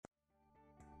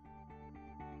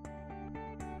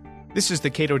This is the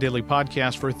Cato Daily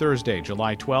Podcast for Thursday,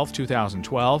 July 12,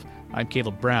 2012. I'm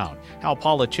Caleb Brown. How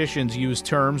politicians use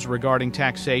terms regarding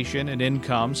taxation and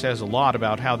income says a lot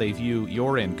about how they view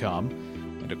your income.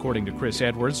 And according to Chris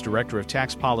Edwards, Director of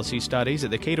Tax Policy Studies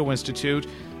at the Cato Institute,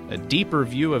 a deeper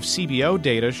view of CBO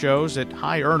data shows that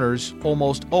high earners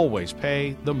almost always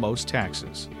pay the most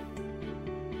taxes.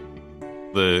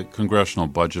 The Congressional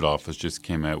Budget Office just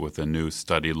came out with a new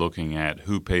study looking at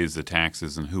who pays the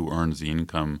taxes and who earns the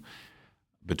income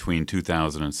between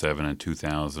 2007 and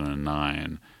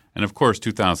 2009. And of course,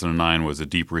 2009 was a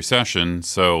deep recession,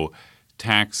 so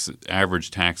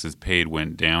average taxes paid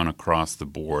went down across the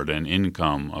board, and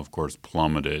income, of course,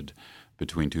 plummeted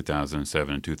between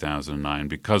 2007 and 2009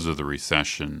 because of the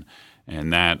recession.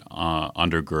 And that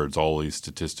undergirds all these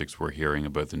statistics we're hearing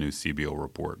about the new CBO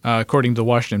report. According to the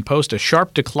Washington Post, a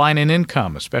sharp decline in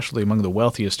income, especially among the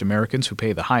wealthiest Americans who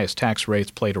pay the highest tax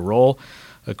rates, played a role.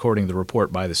 According to the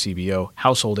report by the CBO,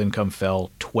 household income fell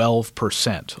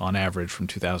 12% on average from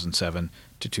 2007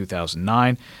 to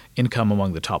 2009. Income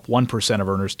among the top 1% of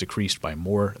earners decreased by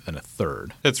more than a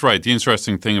third. That's right. The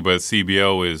interesting thing about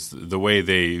CBO is the way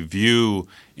they view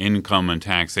income and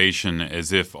taxation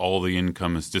as if all the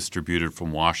income is distributed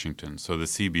from Washington. So the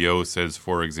CBO says,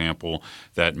 for example,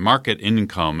 that market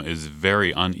income is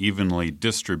very unevenly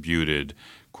distributed,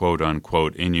 quote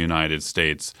unquote, in the United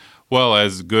States. Well,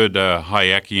 as good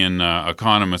Hayekian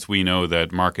economists, we know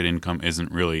that market income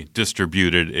isn't really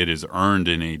distributed. It is earned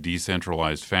in a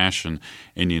decentralized fashion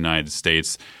in the United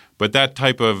States. But that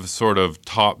type of sort of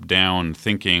top-down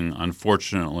thinking,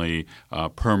 unfortunately,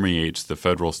 permeates the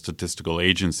federal statistical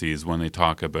agencies when they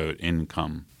talk about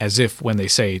income. As if when they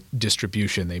say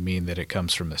distribution, they mean that it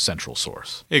comes from a central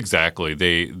source. Exactly.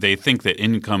 They think that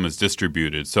income is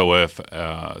distributed. So if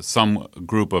some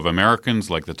group of Americans,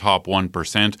 like the top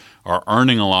 1%, are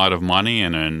earning a lot of money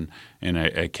and in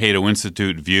a Cato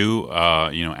Institute view,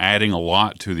 adding a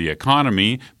lot to the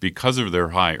economy because of their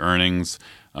high earnings,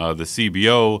 the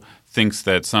CBO thinks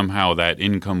that somehow that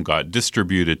income got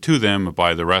distributed to them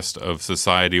by the rest of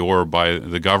society or by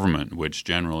the government, which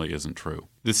generally isn't true.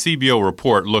 The CBO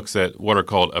report looks at what are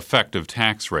called effective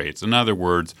tax rates. In other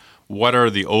words, what are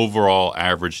the overall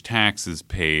average taxes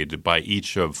paid by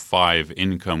each of 5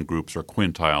 income groups or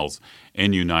quintiles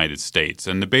in the United States?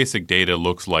 And the basic data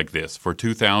looks like this. For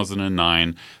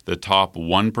 2009, the top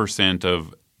 1%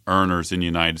 of earners in the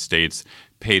United States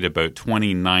paid about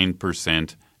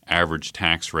 29% average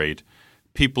tax rate.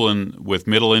 People with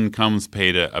middle incomes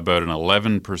paid about an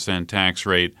 11% tax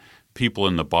rate. People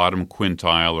in the bottom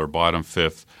quintile or bottom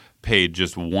fifth paid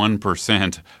just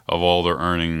 1% of all their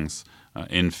earnings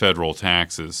in federal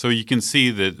taxes. So you can see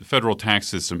that the federal tax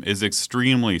system is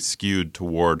extremely skewed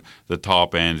toward the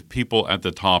top end. People at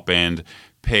the top end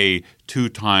pay 2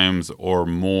 times or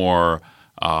more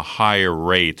higher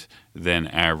rate than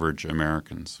average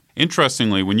Americans.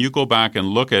 Interestingly, when you go back and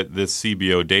look at this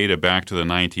CBO data back to the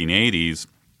 1980s,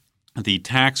 the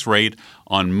tax rate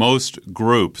on most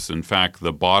groups, in fact,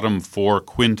 the bottom 4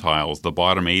 quintiles, the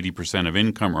bottom 80% of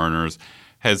income earners,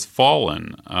 has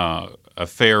fallen a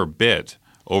fair bit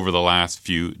over the last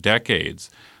few decades.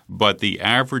 But the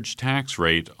average tax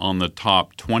rate on the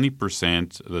top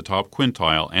 20%, the top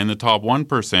quintile, and the top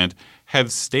 1% have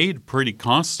stayed pretty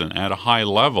constant at a high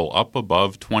level, up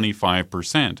above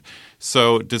 25%.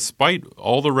 So despite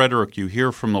all the rhetoric you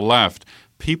hear from the left,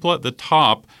 people at the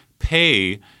top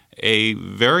pay a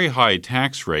very high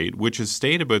tax rate, which has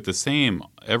stayed about the same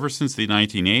ever since the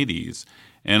 1980s.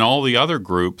 And all the other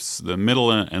groups, the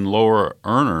middle and lower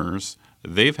earners,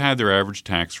 they've had their average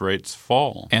tax rates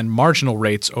fall. And marginal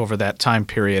rates over that time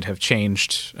period have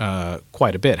changed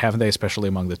quite a bit, haven't they, especially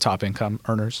among the top income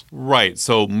earners? Right.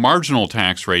 So marginal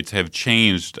tax rates have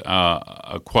changed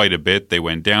quite a bit. They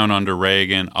went down under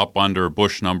Reagan, up under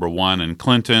Bush #1 and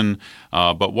Clinton.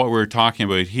 But what we're talking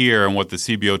about here and what the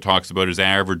CBO talks about is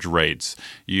average rates.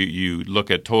 You look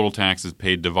at total taxes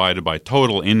paid divided by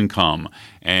total income,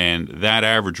 and that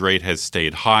average rate has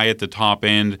stayed high at the top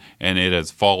end, and it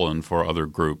has fallen for other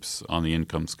groups on the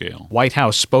income scale. White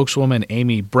House spokeswoman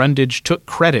Amy Brundage took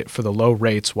credit for the low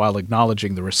rates while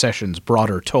acknowledging the recession's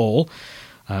broader toll.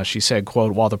 She said,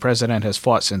 quote, "While the president has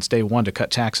fought since day one to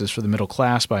cut taxes for the middle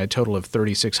class by a total of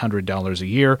 $3,600 a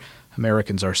year,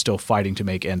 Americans are still fighting to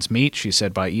make ends meet," she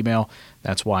said by email.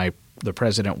 That's why the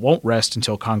president won't rest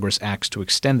until Congress acts to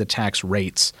extend the tax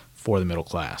rates for the middle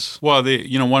class. Well,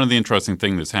 one of the interesting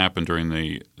things that's happened during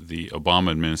the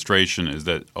Obama administration is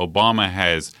that Obama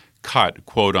has cut,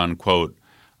 quote unquote,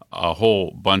 a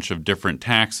whole bunch of different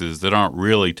taxes that aren't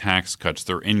really tax cuts.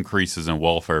 They're increases in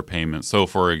welfare payments. So,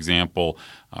 for example,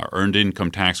 earned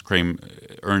income tax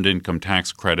earned income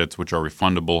tax credits, which are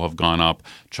refundable, have gone up.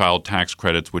 Child tax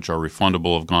credits, which are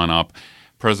refundable, have gone up.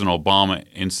 President Obama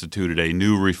instituted a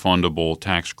new refundable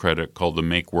tax credit called the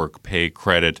Make Work Pay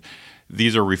Credit.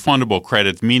 These are refundable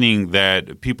credits, meaning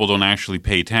that people don't actually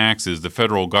pay taxes. The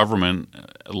federal government,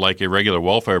 like a regular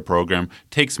welfare program,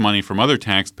 takes money from other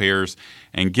taxpayers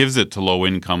and gives it to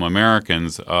low-income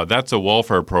Americans. That's a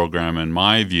welfare program, in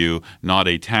my view, not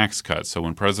a tax cut. So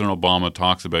when President Obama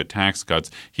talks about tax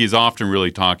cuts, he's often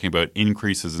really talking about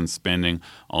increases in spending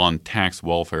on tax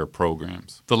welfare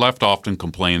programs. The left often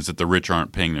complains that the rich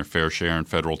aren't paying their fair share in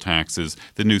federal taxes.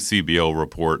 The new CBO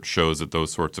report shows that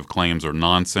those sorts of claims are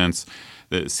nonsense.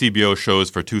 The CBO shows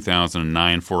for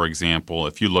 2009, for example,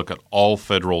 if you look at all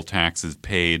federal taxes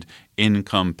paid,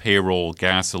 income, payroll,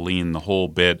 gasoline, the whole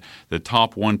bit, the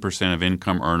top 1% of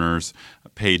income earners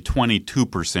paid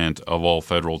 22% of all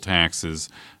federal taxes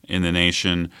in the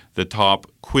nation. The top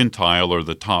quintile, or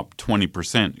the top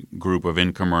 20% group of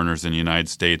income earners in the United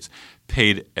States,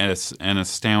 paid an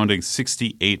astounding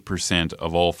 68%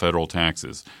 of all federal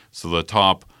taxes. So the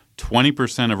top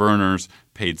 20% of earners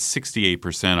paid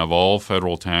 68% of all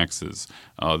federal taxes.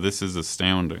 This is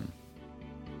astounding.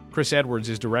 Chris Edwards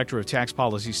is Director of Tax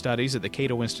Policy Studies at the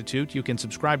Cato Institute. You can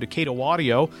subscribe to Cato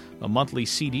Audio, a monthly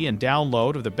CD and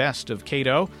download of the best of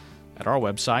Cato, at our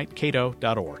website,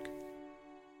 cato.org.